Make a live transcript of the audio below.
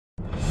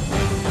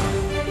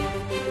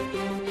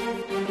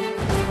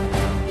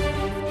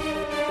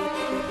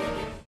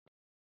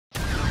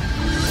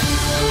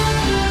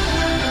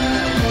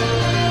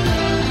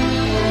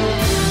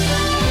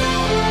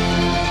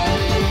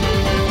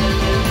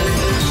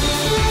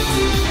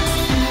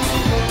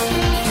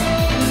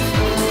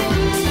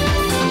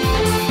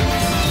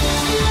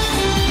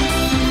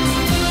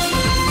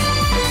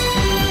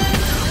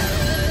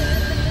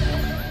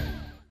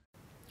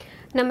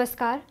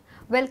Namaskar.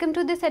 Welcome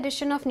to this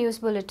edition of News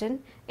Bulletin.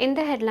 In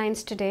the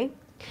headlines today,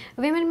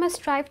 women must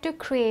strive to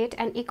create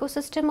an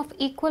ecosystem of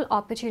equal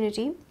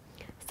opportunity,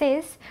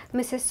 says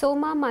Mrs.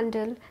 Soma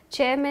Mandal,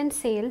 Chairman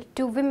SAIL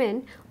to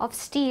Women of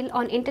Steel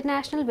on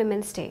International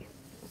Women's Day.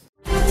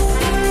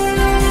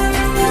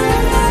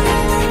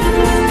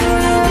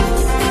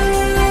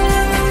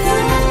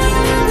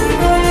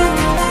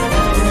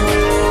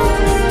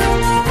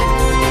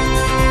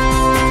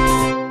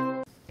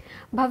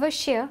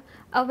 Bhavashya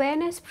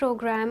Awareness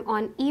Program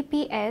on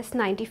EPS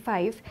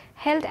 95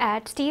 held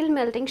at Steel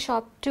Melting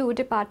Shop 2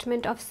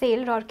 Department of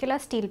SAIL Rourkela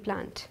Steel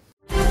Plant.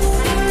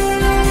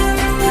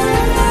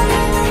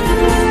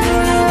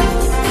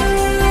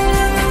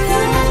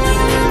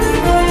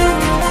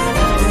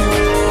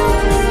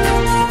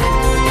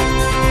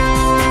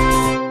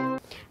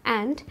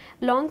 And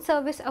Long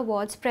Service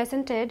Awards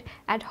presented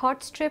at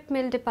Hot Strip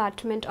Mill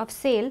Department of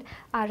SAIL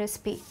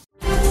RSP.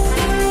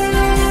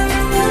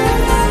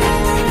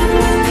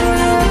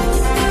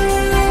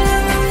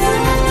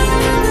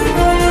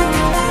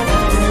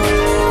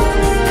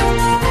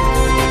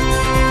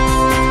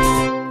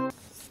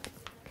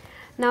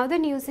 Now the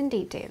news in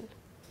detail.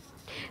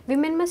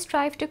 Women must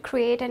strive to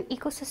create an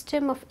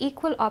ecosystem of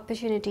equal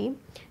opportunity,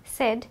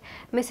 said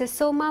Mrs.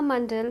 Soma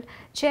Mandal,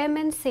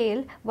 Chairman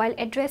SAIL, while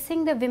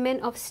addressing the women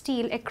of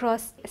steel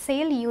across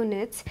SAIL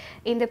units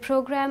in the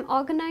program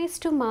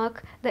organized to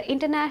mark the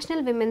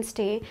International Women's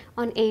Day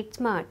on 8th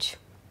March.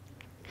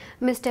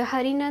 Mr.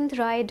 Harinand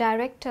Rai,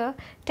 Director,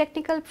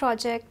 Technical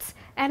Projects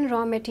and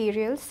Raw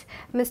Materials,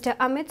 Mr.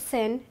 Amit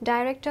Sen,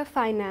 Director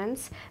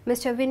Finance,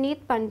 Mr.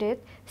 Vineet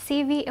Pandit,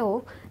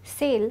 CVO,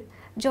 SAIL,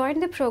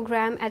 joined the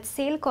program at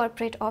SAIL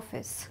Corporate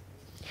Office.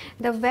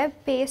 The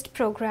web-based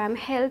program,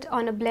 held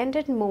on a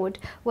blended mode,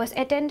 was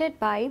attended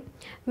by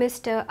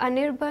Mr.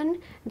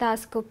 Anirban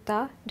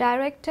Dasgupta,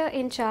 Director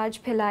in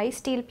charge Bhilai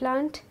Steel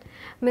Plant,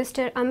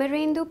 Mr.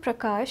 Amarendu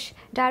Prakash,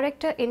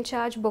 Director in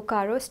charge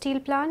Bokaro Steel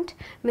Plant,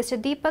 Mr.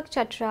 Deepak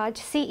Chatraj,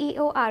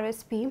 CEO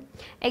RSP,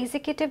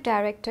 Executive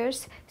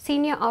Directors,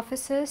 Senior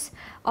Officers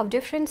of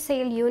different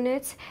SAIL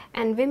units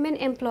and women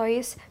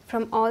employees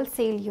from all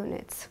SAIL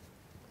units.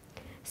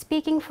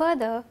 Speaking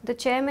further, the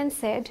chairman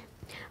said,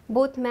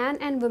 both man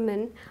and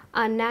woman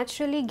are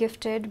naturally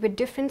gifted with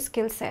different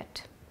skill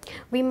set.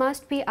 We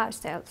must be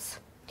ourselves.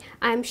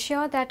 I am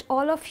sure that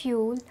all of you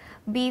will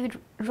be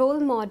role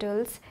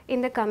models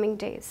in the coming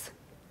days.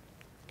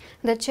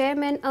 The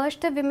chairman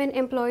urged the women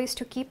employees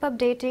to keep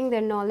updating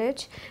their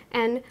knowledge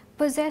and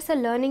possess a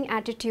learning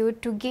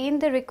attitude to gain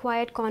the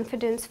required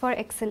confidence for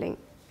excelling.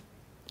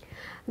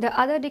 The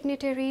other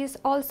dignitaries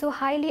also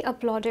highly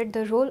applauded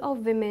the role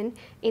of women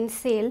in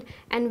SAIL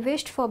and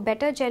wished for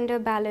better gender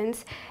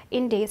balance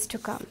in days to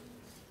come.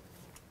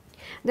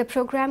 The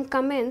program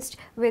commenced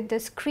with the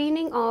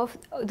screening of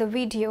the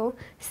video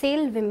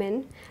SAIL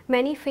Women,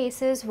 Many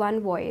Faces,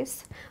 One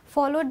Voice,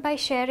 followed by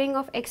sharing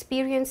of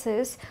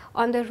experiences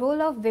on the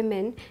role of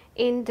women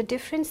in the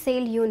different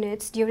SAIL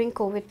units during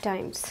COVID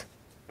times.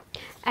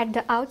 At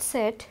the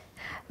outset,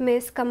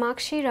 Ms.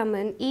 Kamakshi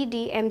Raman,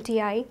 ED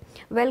MTI,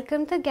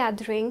 welcomed the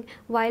gathering,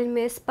 while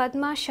Ms.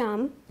 Padma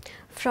Sham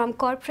from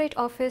Corporate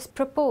Office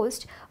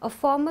proposed a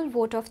formal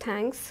vote of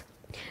thanks.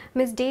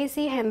 Ms.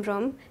 Daisy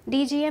Hembrom,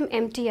 DGM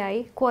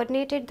MTI,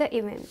 coordinated the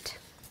event.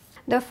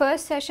 The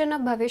first session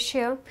of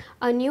Bhavashya,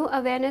 a new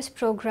awareness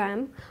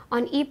program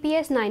on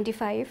EPS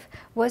 95,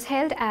 was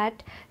held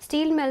at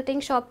Steel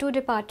Melting Shop 2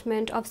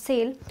 Department of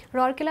SAIL,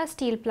 Rourkela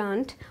Steel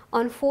Plant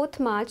on 4th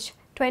March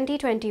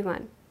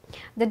 2021.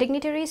 The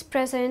dignitaries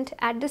present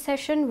at the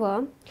session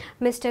were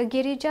Mr.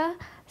 Girija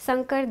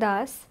Sankar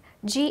Das,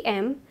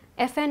 GM,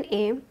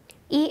 FNA,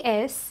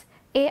 ES,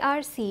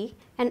 ARC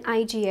and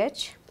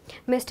IGH,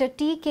 Mr.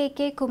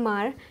 TKK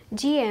Kumar,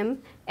 GM,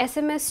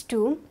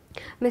 SMS2,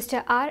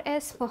 Mr.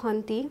 RS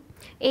Mohanty,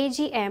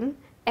 AGM,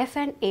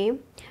 FNA,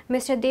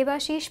 Mr.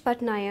 Devashish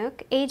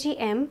Patnaik,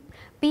 AGM,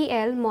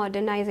 PL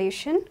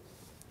Modernization.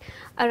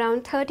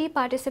 Around 30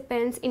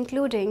 participants,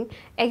 including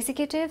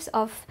executives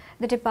of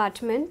the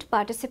department,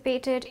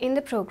 participated in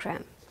the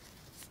program.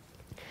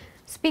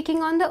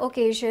 Speaking on the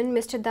occasion,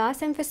 Mr.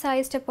 Das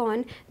emphasized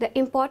upon the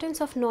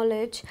importance of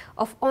knowledge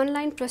of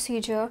online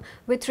procedure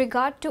with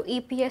regard to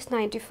EPS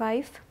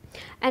 95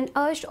 and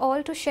urged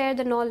all to share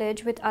the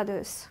knowledge with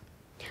others.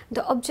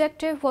 The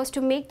objective was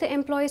to make the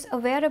employees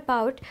aware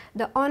about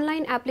the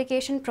online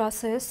application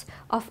process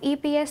of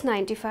EPS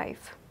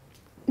 95.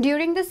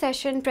 During the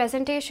session,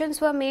 presentations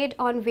were made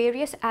on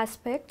various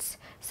aspects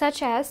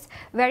such as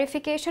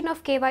verification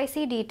of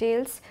KYC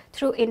details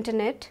through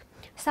internet,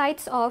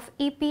 sites of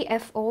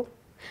EPFO,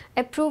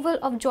 approval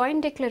of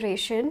joint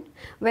declaration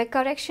where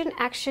correction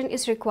action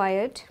is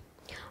required,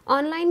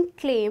 online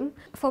claim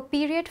for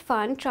period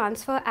fund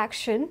transfer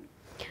action,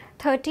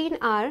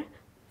 13R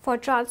for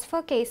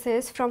transfer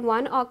cases from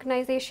one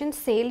organization's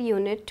SAIL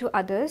unit to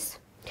others,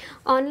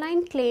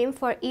 online claim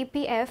for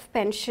EPF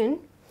pension,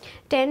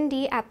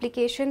 10D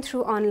application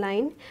through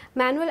online,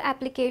 manual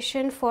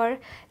application for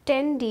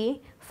 10D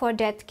for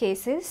death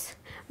cases,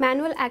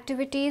 manual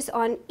activities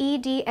on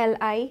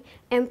EDLI,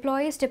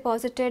 employees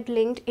deposited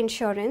linked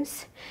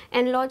insurance,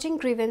 and lodging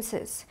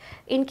grievances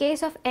in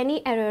case of any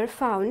error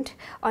found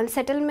on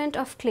settlement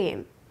of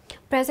claim.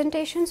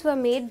 Presentations were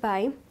made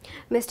by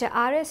Mr.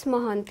 R.S.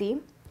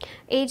 Mohanty,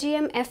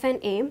 AGM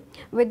FNA,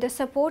 with the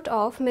support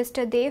of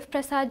Mr. Dev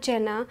Prasad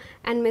Jena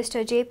and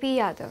Mr. J.P.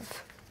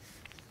 Yadav.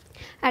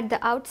 At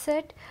the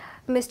outset,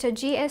 Mr.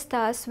 G.S.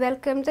 Das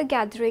welcomed the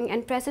gathering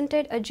and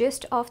presented a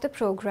gist of the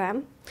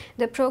program.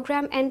 The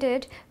program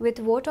ended with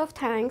vote of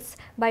thanks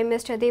by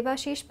Mr.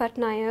 Debashish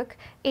Patnaik,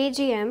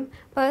 AGM,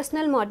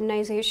 Personal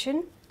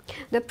Modernization.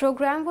 The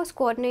program was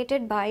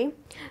coordinated by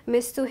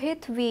Ms.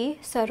 Suhit V.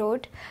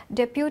 Sarod,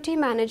 Deputy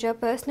Manager,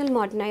 Personal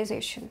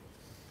Modernization.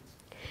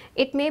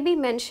 It may be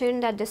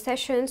mentioned that the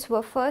sessions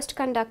were first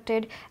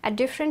conducted at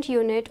different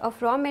unit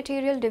of Raw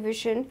Material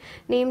Division,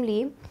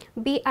 namely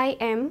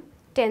BIM,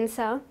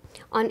 Tensa,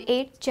 on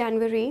 8th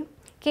January,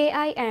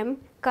 KIM,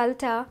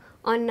 Kalta,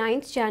 on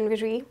 9th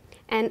January,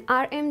 and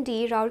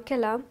RMD,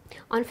 Rourkela,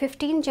 on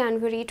 15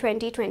 January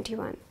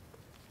 2021.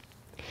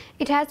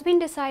 It has been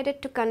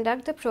decided to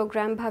conduct the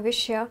program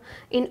Bhavishya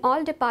in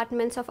all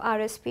departments of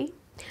RSP.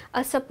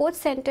 A support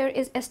center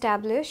is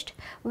established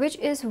which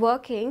is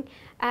working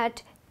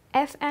at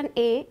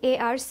FNA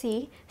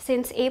ARC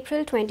since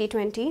April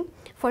 2020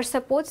 for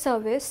support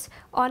service,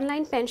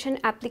 online pension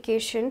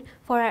application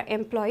for our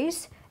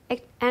employees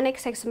and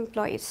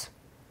ex-employees.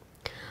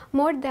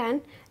 More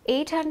than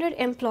 800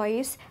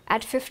 employees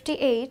at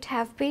 58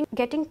 have been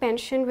getting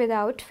pension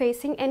without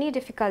facing any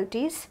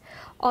difficulties.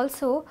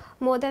 Also,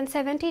 more than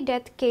 70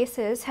 death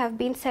cases have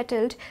been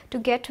settled to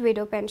get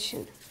widow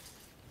pension.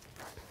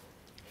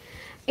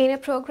 In a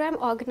program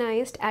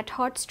organized at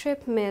Hot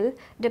Strip Mill,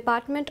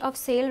 Department of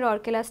Sale,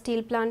 Rourkela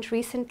Steel Plant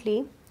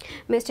recently,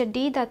 Mr.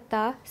 D.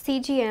 Datta,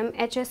 CGM,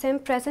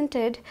 HSM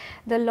presented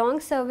the long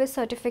service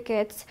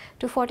certificates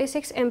to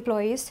 46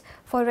 employees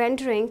for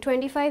rendering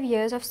 25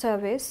 years of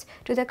service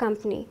to the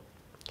company.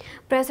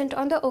 Present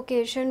on the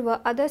occasion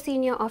were other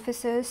senior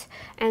officers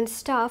and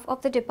staff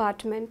of the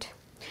department.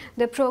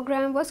 The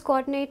program was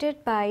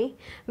coordinated by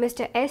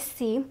Mr.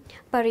 S.C.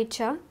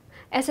 Paricha,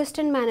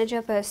 Assistant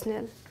Manager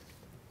Personnel.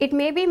 It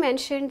may be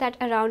mentioned that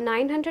around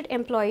 900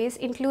 employees,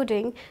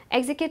 including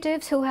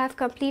executives who have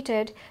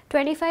completed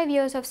 25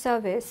 years of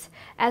service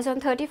as on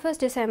 31st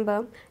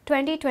December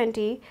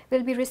 2020,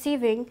 will be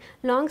receiving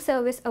long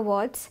service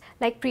awards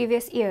like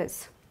previous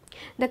years.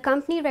 The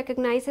company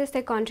recognizes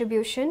their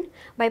contribution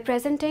by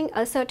presenting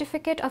a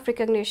certificate of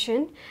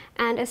recognition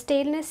and a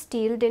stainless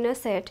steel dinner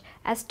set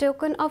as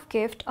token of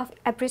gift of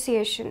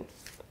appreciation.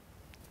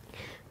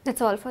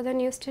 That's all for the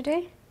news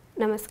today.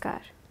 Namaskar.